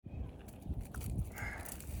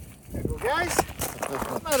go, guys.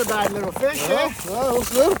 Not a bad little fish, eh? That was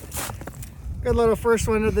good. Good little first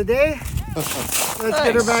one of the day. Let's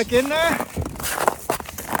get her back in there.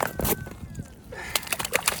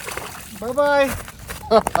 Bye-bye.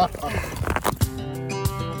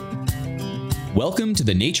 Welcome to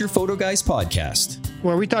the Nature Photo Guys podcast,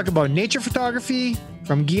 where we talk about nature photography,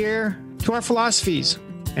 from gear to our philosophies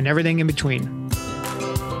and everything in between.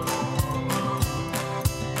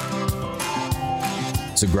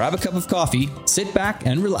 So grab a cup of coffee, sit back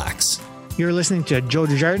and relax. You're listening to Joe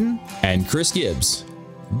Desjardins and Chris Gibbs,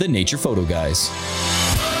 the Nature Photo Guys.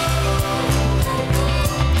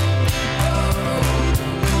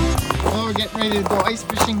 Well, we're getting ready to go ice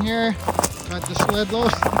fishing here. Got the sled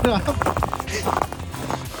loaded up.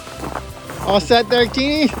 All set there,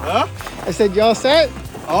 Keeney? Huh? I said, you all set?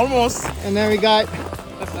 Almost. And then we got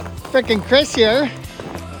frickin' Chris here.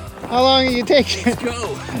 How long are you taking? Let's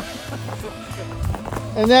go.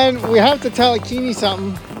 And then we have to tell Keeney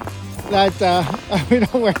something that we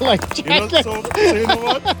don't wear life jackets. So you know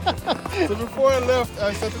what? So before I left,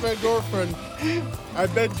 I said to my girlfriend, I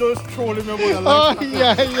bet Joe's trolling me about the life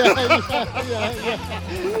jacket.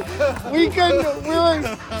 Yeah. We couldn't,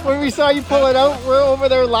 when we saw you pull it out, we're over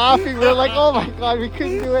there laughing. We're like, oh my God, we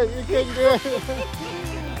couldn't do it.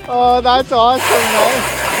 Oh, that's awesome,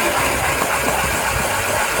 man.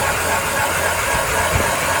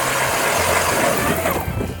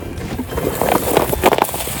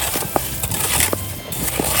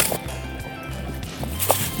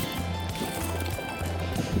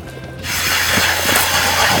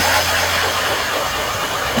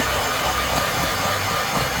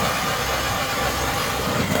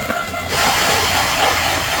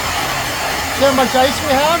 See how much ice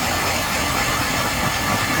we have?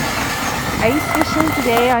 Ice fishing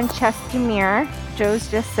today on Chestermere. Joe's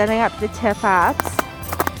just setting up the tip-ups.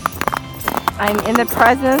 I'm in the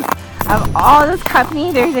presence of all this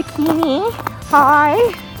company. There's a Keeney. Hi.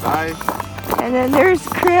 Hi. And then there's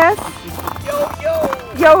Chris.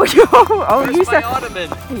 Yo. Yo. Oh, Where's my ottoman?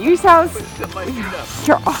 You sound... Put my feet up.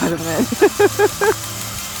 Your ottoman.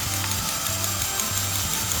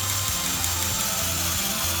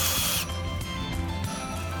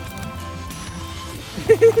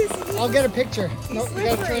 I'll get a picture. Nope, you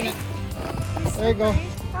gotta turn it. There you go.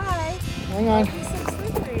 Hi. Hang on. He's so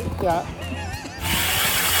slippery. Yeah.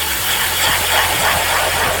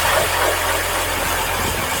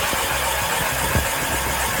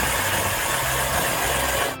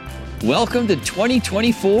 Welcome to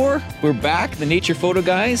 2024. We're back, the Nature Photo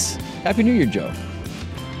Guys. Happy New Year, Joe.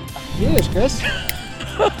 Cheers, Chris.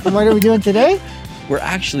 And what are we doing today? We're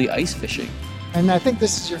actually ice fishing. And I think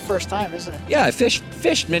this is your first time, isn't it? Yeah, I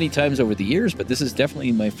fished many times over the years, but this is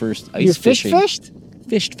definitely my first ice You fishing. fished?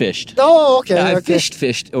 Fished. Oh, okay. Yeah, I've okay.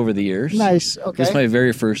 fished over the years. Nice. Okay. This is my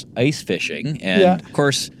very first ice fishing, and Yeah. of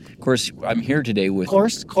course, I'm here today with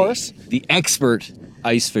Course. the expert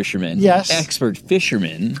ice fisherman. Yes. Expert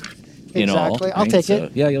fisherman. In Exactly. all, I'll right? take So,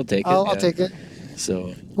 it. yeah, you'll take it. I'll yeah. take it.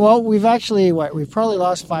 So, Well, we've actually, we've probably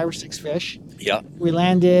lost 5 or 6 fish. yeah. We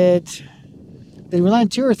landed, did we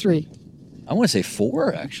land 2 or 3? I want to say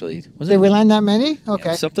 4, actually. Was Did it? we land that many? Okay.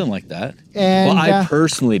 Yeah, something like that. And Well, I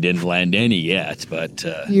personally didn't land any yet, but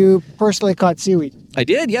you personally caught seaweed. I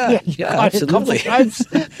did. Yeah, you yeah, caught it a couple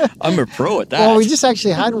absolutely. times. I'm a pro at that. Well, we just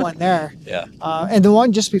actually had one there. Yeah. And the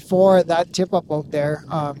one just before that tip up out there,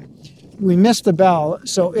 we missed the bell,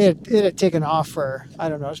 so it had taken off for, I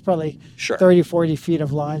don't know, it's probably Sure. 30, 40 feet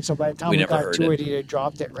of line. So by the time We we never got heard to it. it, he had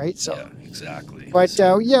dropped it, right? So, Yeah, exactly. but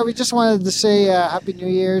yeah, we just wanted to say Happy New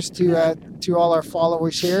Year's to all our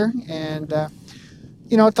followers here, and to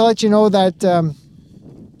let you know that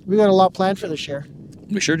we got a lot planned for this year.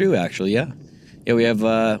 We sure do, actually. Yeah. Yeah, we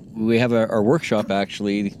have our workshop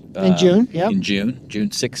actually In June, yep. In June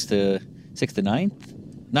 6th to 9th,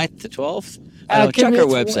 9th to 12th. Check our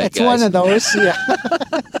website, It's guys. one of those, yeah.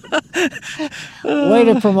 Way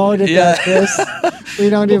to promote it, Yeah. there, Chris. We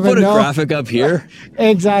don't We'll even put a know. graphic up here.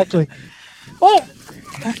 Exactly. Oh,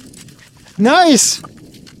 nice.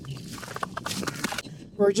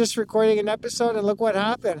 We're just recording an episode, and look what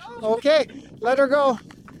happened. Okay, let her go.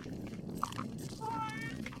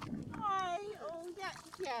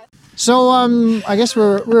 So, I guess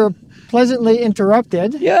we're pleasantly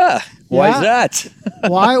interrupted. Yeah. Why is that?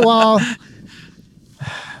 Why? Well,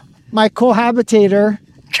 my cohabitator,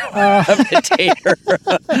 Potato.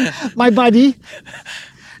 my buddy.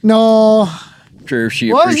 No. Sure,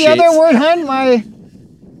 she What was the appreciates. other word, hun? My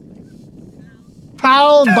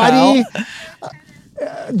pal, buddy.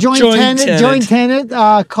 joint tenant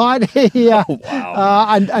caught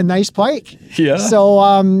a nice pike. Yeah.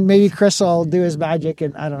 So maybe Chris will do his magic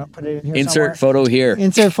and I don't know, put it in here. Insert somewhere. photo here.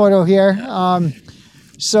 Insert photo here.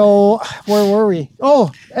 So where were we?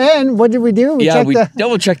 Oh, and what did we do? We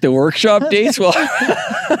double checked the workshop dates. Well,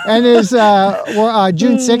 and it's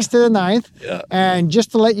June 6th to the 9th. Yeah. And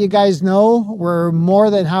just to let you guys know, we're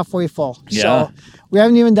more than halfway full. Yeah. So we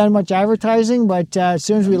haven't even done much advertising, but as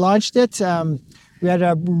soon as we launched it, we had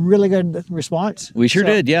a really good response. We sure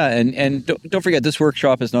did, yeah. And don't forget, this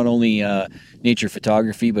workshop is not only nature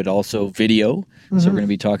photography, but also video. Mm-hmm. So we're going to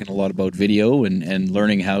be talking a lot about video and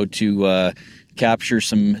learning how to capture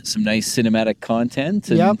some nice cinematic content.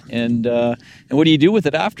 And what do you do with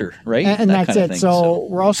it after, right? And that's it. So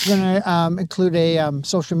we're also going to include a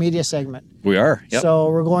social media segment. We are, yep. So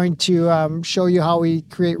we're going to show you how we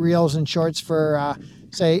create reels and shorts for,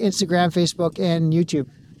 say, Instagram, Facebook, and YouTube.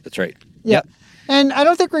 That's right. Yep. And I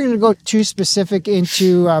don't think we're going to go too specific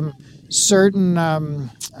into certain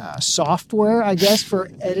software, I guess, for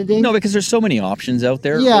editing. No, because there's so many options out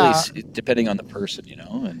there, really, depending on the person,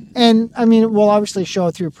 And I mean, we'll obviously show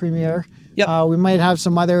it through Premiere. Yep. We might have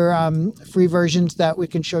some other free versions that we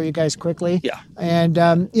can show you guys quickly. Yeah. And,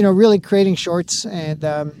 really creating shorts and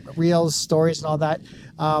reels, stories, and all that.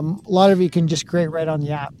 A lot of you can just create right on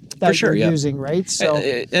the app that you're using, right? So,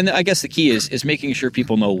 and I guess the key is making sure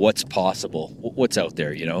people know what's possible, what's out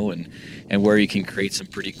there, and where you can create some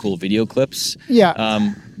pretty cool video clips.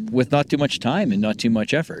 Yeah. With not too much time and not too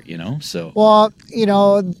much effort, So. Well,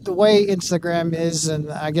 the way Instagram is,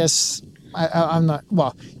 and I guess I'm not,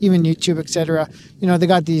 well, even YouTube, etc. They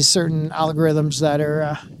got these certain algorithms that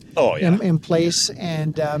are in place,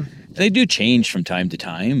 and they do change from time to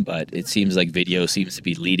time, but it seems like video seems to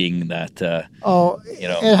be leading that.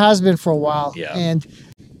 It has been for a while. Yeah. And,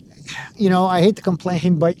 I hate to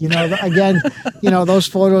complain, but, again, those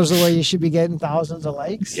photos are where you should be getting thousands of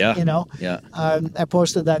likes. Yeah. Yeah. I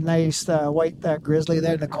posted that nice white grizzly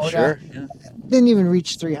there, Dakota. Sure. Yeah. Didn't even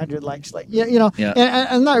reach 300 likes. Yeah.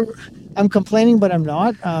 And I'm complaining, but I'm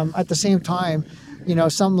not. At the same time,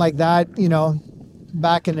 something like that,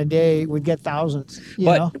 back in the day would get thousands.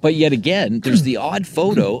 But yet again, there's the odd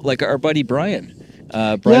photo, like our buddy Brian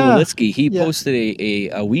Walitsky. He posted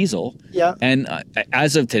a weasel. Yeah. And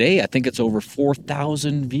as of today, I think it's over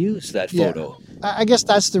 4,000 views, that photo. I guess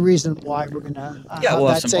that's the reason why we're going to we'll have have that some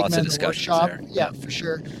lots of segment in the discussions workshop. there. Yeah, for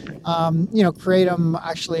sure. Create them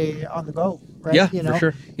actually on the go. Right? Yeah, for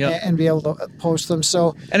sure. Yeah. And be able to post them.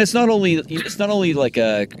 So, and it's not only like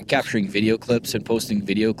capturing video clips and posting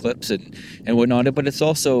video clips and whatnot, but it's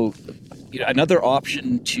also another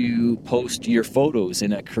option to post your photos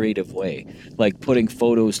in a creative way, like putting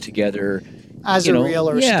photos together as a reel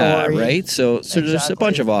or a story. Right. So there's a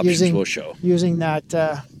bunch of options we'll show using that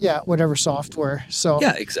whatever software. So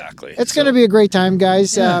yeah, exactly. It's going to be a great time,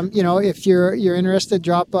 guys. Yeah. If you're interested,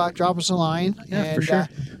 drop us a line. Yeah, for sure.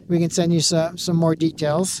 We can send you some more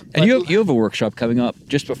details. And you have a workshop coming up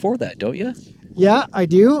just before that, don't you? Yeah, I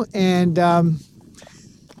do. And I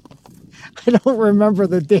don't remember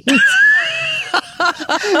the date.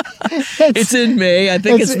 It's in May. I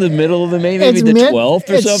think it's the middle of May, maybe the 12th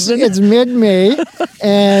or something. It's mid-May.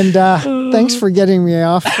 And thanks for getting me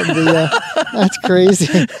off of the... that's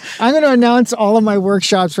crazy. I'm going to announce all of my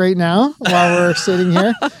workshops right now while we're sitting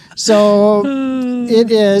here. So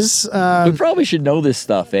it is... we probably should know this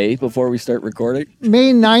stuff, before we start recording.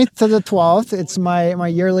 May 9th to the 12th. It's my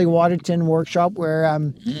yearly Waterton workshop where,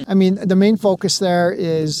 the main focus there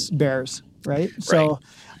is bears, right? So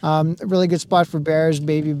a really good spot for bears,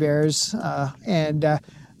 baby bears, and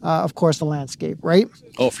of course the landscape, right?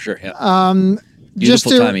 Oh, for sure, yeah.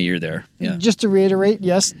 Beautiful time of year there. Yeah. Just to reiterate,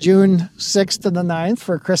 yes, June 6th to the 9th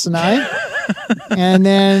for Chris and I. And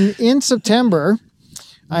then in September,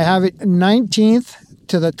 I have it 19th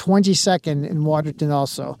to the 22nd in Waterton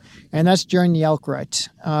also. And that's during the elk rut.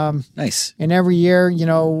 Nice. And every year,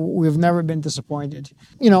 we've never been disappointed.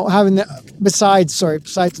 Having besides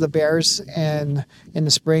the bears and in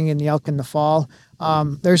the spring and the elk in the fall,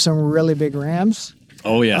 there's some really big rams.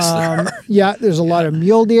 Oh, yes. Yeah, there's a lot of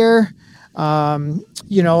mule deer. Of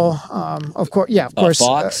course,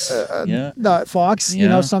 fox. The fox.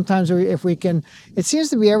 Yeah. Sometimes if we can, it seems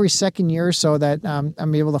to be every second year or so that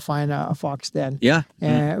I'm able to find a fox den. Yeah,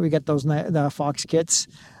 and we get the fox kits.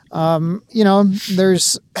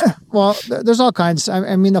 There's there's all kinds.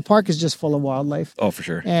 I mean, the park is just full of wildlife. Oh, for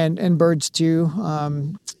sure. And birds too.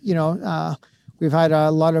 We've had a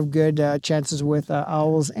lot of good chances with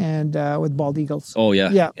owls and with bald eagles. Oh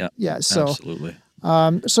yeah. Yeah. So absolutely.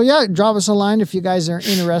 Drop us a line if you guys are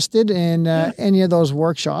interested in any of those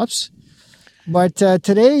workshops. But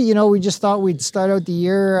today, we just thought we'd start out the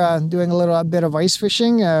year doing a bit of ice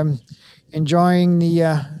fishing, enjoying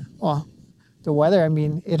the weather. I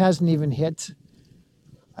mean, it hasn't even hit.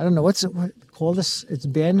 I don't know what coldest it's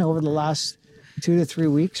been over the last 2 to 3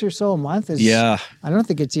 weeks or so, a month. Yeah. I don't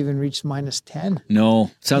think it's even reached -10. No.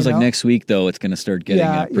 Sounds like next week, though, it's going to start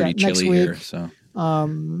getting pretty chilly here. So.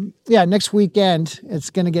 Next weekend, it's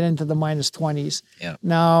going to get into the -20s. Yeah.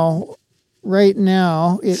 Now, right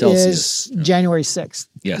now, it Celsius. is January 6th.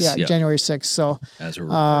 Yes. Yeah, January 6th. So, as we're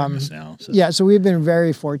recording this now. So. Yeah, so we've been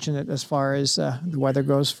very fortunate as far as the weather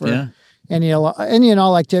goes for any and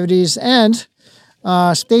all activities. And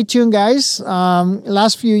stay tuned, guys.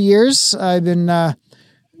 Last few years, I've been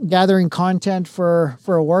gathering content for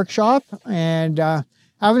a workshop, and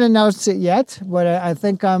haven't announced it yet, but I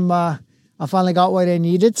think I finally got what I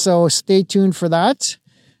needed. So stay tuned for that.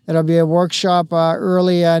 It'll be a workshop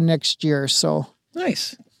early next year. So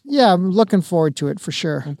nice. Yeah, I'm looking forward to it for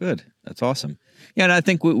sure. Oh, good. That's awesome. Yeah, and I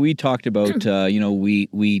think what we talked about,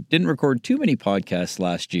 we didn't record too many podcasts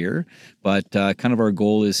last year, but kind of our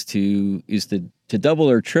goal is to double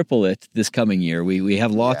or triple it this coming year. We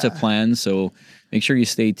have lots of plans, so make sure you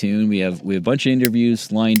stay tuned. We have a bunch of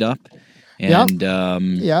interviews lined up, and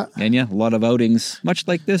a lot of outings, much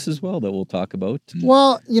like this as well, that we'll talk about.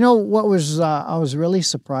 Well, what was I was really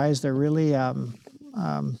surprised. I really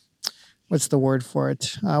what's the word for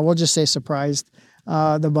it? We'll just say surprised.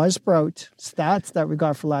 The Buzzsprout stats that we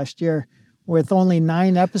got for last year, with only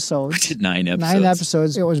 9 episodes. 9 episodes. 9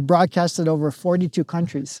 episodes. It was broadcasted over 42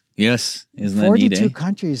 countries. Yes. Isn't that neat, 42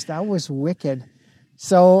 countries. That was wicked.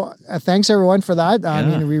 So thanks, everyone, for that. I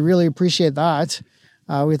mean, we really appreciate that.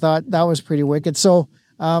 We thought that was pretty wicked. So,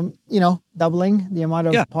 doubling the amount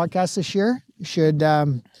of podcasts this year should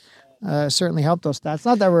certainly help those stats.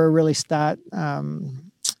 Not that we're really stat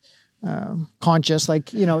conscious.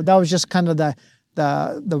 That was just kind of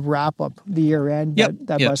the wrap up, the year end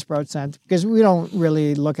that Buzzsprout sent, because we don't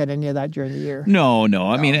really look at any of that during the year. No.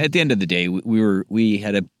 I mean, at the end of the day, we were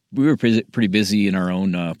pretty busy in our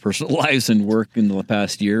own personal lives and work in the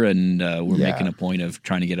past year, and we're making a point of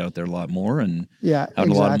trying to get out there a lot more and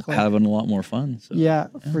having a lot more fun. So,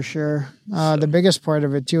 for sure. The biggest part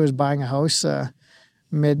of it too is buying a house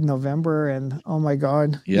mid-November, and oh my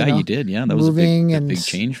God. Yeah, you did. Yeah, that was a big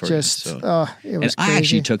change for you. So. It was crazy. I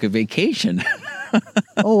actually took a vacation.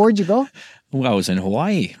 Oh, where'd you go? Well, I was in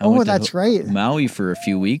Hawaii. That's right. Maui for a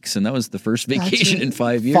few weeks, and that was the first vacation in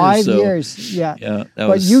 5 years. 5 years, yeah.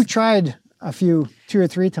 You tried a few, 2 or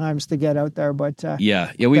 3 times to get out there, but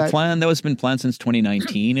we planned. That was been planned since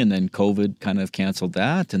 2019, and then COVID kind of canceled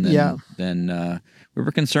that, and then we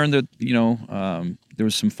were concerned that there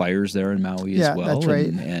was some fires there in Maui as well. That's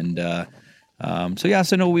right. So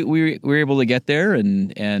we were able to get there,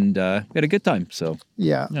 and we had a good time. So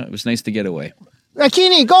it was nice to get away.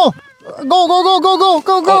 Akini, go! Go!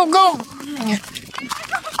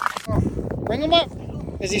 Bring him up.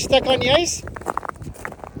 Is he stuck on the ice?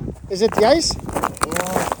 Is it the ice?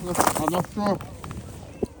 I'm not sure.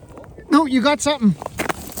 No, you got something.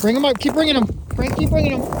 Bring him up. Keep bringing him. Keep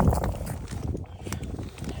bringing him.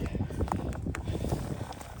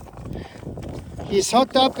 He's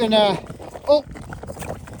hooked up in a...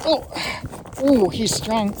 Oh, he's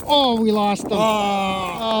strong. Oh, we lost him.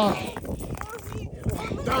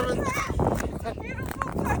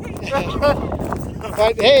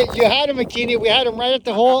 But hey, you had him, Akini. We had him right at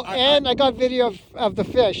the hole, and I got video of the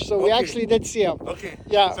fish, so we actually did see him. Okay.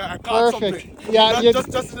 Yeah, so I caught perfect. Something. Yeah,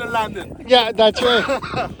 just in the landing. Yeah, that's right.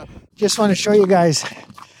 Just want to show you guys.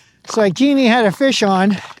 So Akini had a fish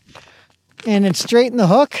on, and it straightened the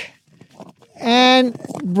hook, and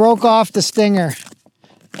broke off the stinger.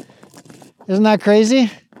 Isn't that crazy?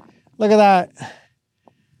 Look at that.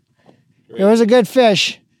 It was a good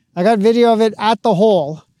fish. I got video of it at the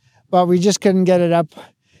hole, but we just couldn't get it up.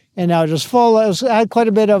 And now it was full. It had quite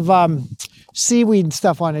a bit of seaweed and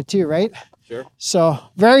stuff on it too, right? Sure. So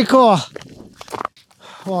very cool.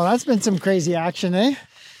 Well, that's been some crazy action, eh?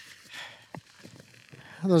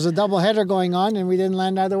 There was a double header going on, and we didn't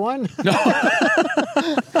land either one. No.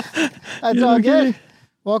 That's all good.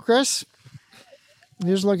 Well, Chris,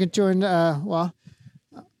 here's looking to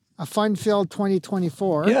a fun-filled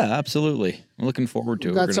 2024. Yeah, absolutely. I'm looking forward to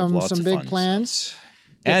it. We've got some big plans.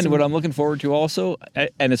 And what I'm looking forward to also,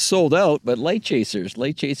 and it's sold out, but Light Chasers.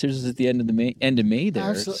 Light Chasers is at the end of May there.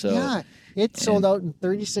 Absolutely. So, yeah, it sold out in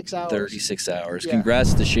 36 hours. 36 hours. Yeah.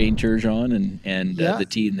 Congrats to Shane Turgeon and the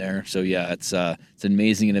team there. So yeah, it's an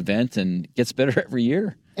amazing event and gets better every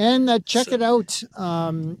year. And check it out.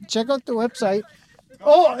 Check out the website.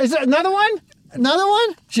 Oh, is it another one? Another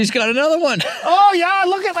one? She's got another one. Oh yeah,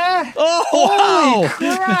 look at that. Oh, wow.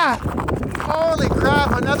 Holy crap. Holy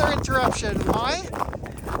crap, another interruption. Why?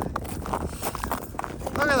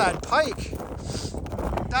 Look at that pike.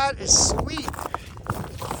 That is sweet.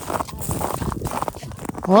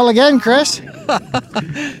 Well, again, Chris.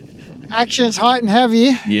 Action's hot and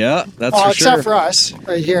heavy. Yeah, that's for sure. Except for us,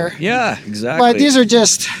 right here. Yeah, exactly. But these are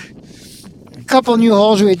just a couple new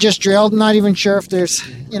holes we just drilled. Not even sure if there's,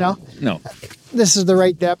 No. this is the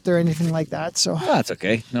right depth or anything like that. So, That's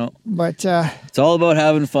okay. No. but It's all about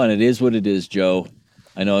having fun. It is what it is, Joe.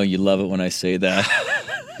 I know you love it when I say that.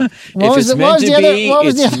 If it's meant to be,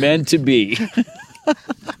 it's meant to be.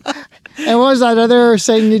 And what was that other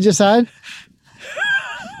saying you just had?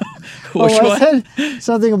 Which what was one? it?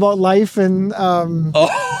 Something about life and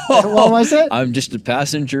what was it? I'm just a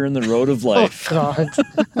passenger in the road of life. Oh God!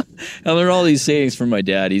 I learned all these sayings from my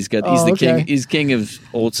dad. He's the okay. king. He's king of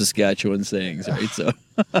old Saskatchewan sayings, right? So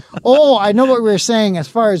Oh, I know what we were saying as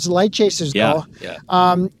far as light chasers yeah, go. yeah.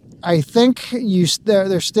 I think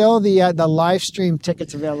there's still the live stream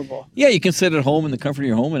tickets available. Yeah, you can sit at home in the comfort of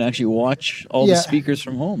your home and actually watch all the speakers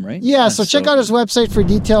from home, right? Yeah, so check out his website for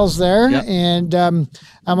details there, Yep. and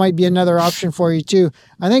that might be another option for you too.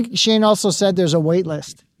 I think Shane also said there's a wait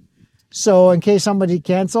list. So in case somebody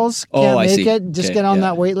cancels, can't I make see. it, just Okay, get on yeah.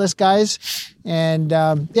 that wait list, guys, and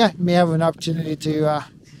you may have an opportunity to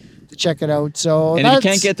check it out. So And if you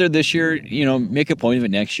can't get there this year, make a point of it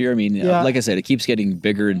next year. I mean, Yeah. like I said, it keeps getting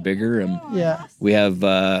bigger and bigger. yeah. We have,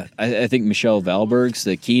 I think Michelle Valberg's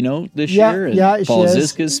the keynote this Yeah, year. And yeah, she Paul is.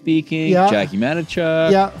 Ziska's speaking. Yeah. Jackie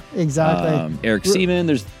Manichuk. Yeah, exactly. Eric Seaman.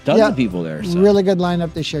 There's tons of people there. So. Really good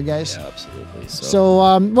lineup this year, guys. Yeah, absolutely. So,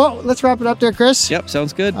 well, let's wrap it up there, Chris. Yep,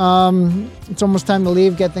 sounds good. It's almost time to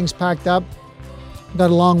leave, get things packed up. Got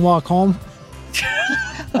a long walk home.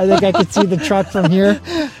 I think I could see the truck from here.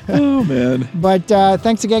 Oh, man. But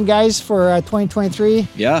thanks again, guys, for 2023.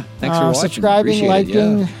 Yeah, thanks for watching. Subscribing, Appreciate it.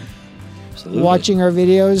 liking, Yeah, absolutely. watching our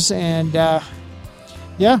videos, and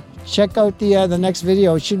check out the next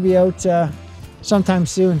video. It should be out sometime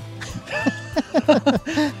soon.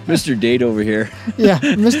 Mr. Date over here. Yeah,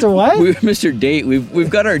 Mr. What? Mr. Date. We've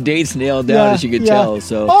got our dates nailed down, Yeah, as you can yeah. tell.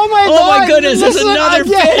 So. Oh my goodness! There's listen another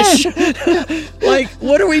again. fish. Like,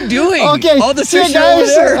 what are we doing? Okay, all the see you fish are over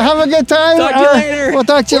guys. there. Have a good time. Talk to you later. We'll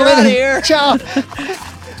talk to you We're later. outta here. Ciao.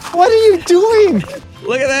 What are you doing?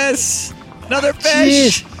 Look at this. Another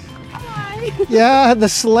fish. Jeez. Yeah, the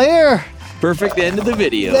Slayer. Perfect end of the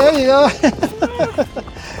video. There you go.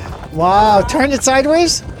 Wow, turn it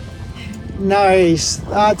sideways. Nice.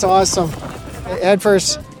 That's awesome. Head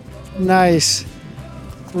first. Nice.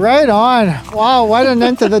 Right on. Wow, what an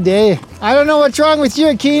end to the day. I don't know what's wrong with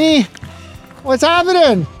you, Keeney. What's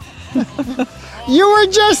happening? You were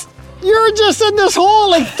just in this hole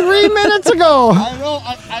like 3 minutes ago. I know,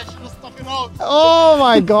 I should have stuck it out. Oh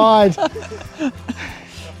my God.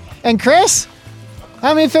 And Chris,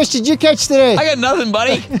 how many fish did you catch today? I got nothing,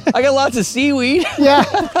 buddy. I got lots of seaweed. Yeah.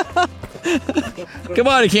 Come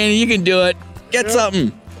on, Kenny, you can do it. Get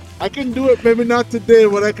something. I can do it, maybe not today,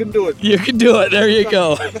 but I can do it. You can do it. There you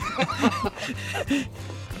go.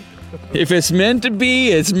 If it's meant to be,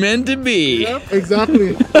 it's meant to be. Yep,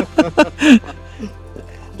 exactly.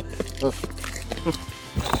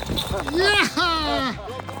 Yeah!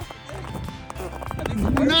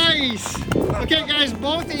 Nice! Okay, guys,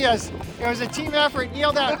 both of us. It was a team effort.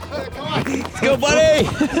 Kneel down. Come on. Let's go, buddy.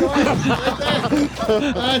 Come on. Right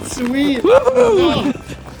there. That's sweet. Oh,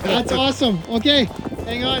 that's awesome. Okay,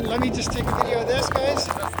 hang on. Let me just take a video of this, guys.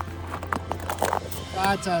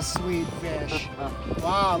 That's a sweet fish.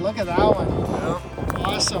 Wow, look at that one.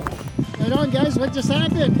 Awesome. Right on, guys. What just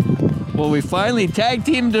happened? Well, we finally tag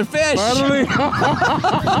teamed the fish. Finally.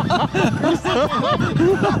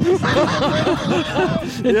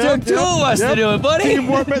 It took two of us to do it, buddy.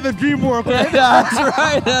 Teamwork made the dream work, right? That's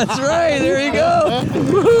right. That's right. There you go.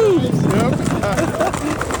 Woohoo.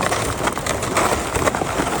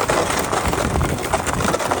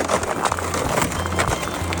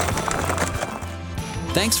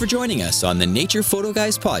 Thanks for joining us on the Nature Photo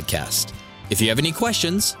Guys podcast. If you have any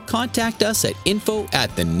questions, contact us at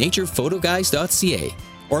info@thenaturePhotoGuys.ca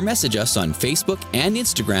or message us on Facebook and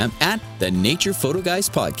Instagram at the Nature Photo Guys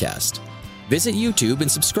Podcast. Visit YouTube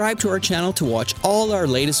and subscribe to our channel to watch all our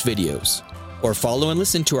latest videos. Or follow and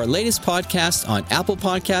listen to our latest podcast on Apple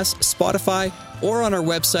Podcasts, Spotify, or on our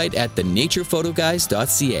website at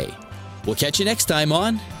thenaturePhotoGuys.ca. We'll catch you next time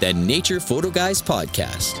on the Nature Photo Guys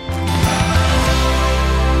Podcast.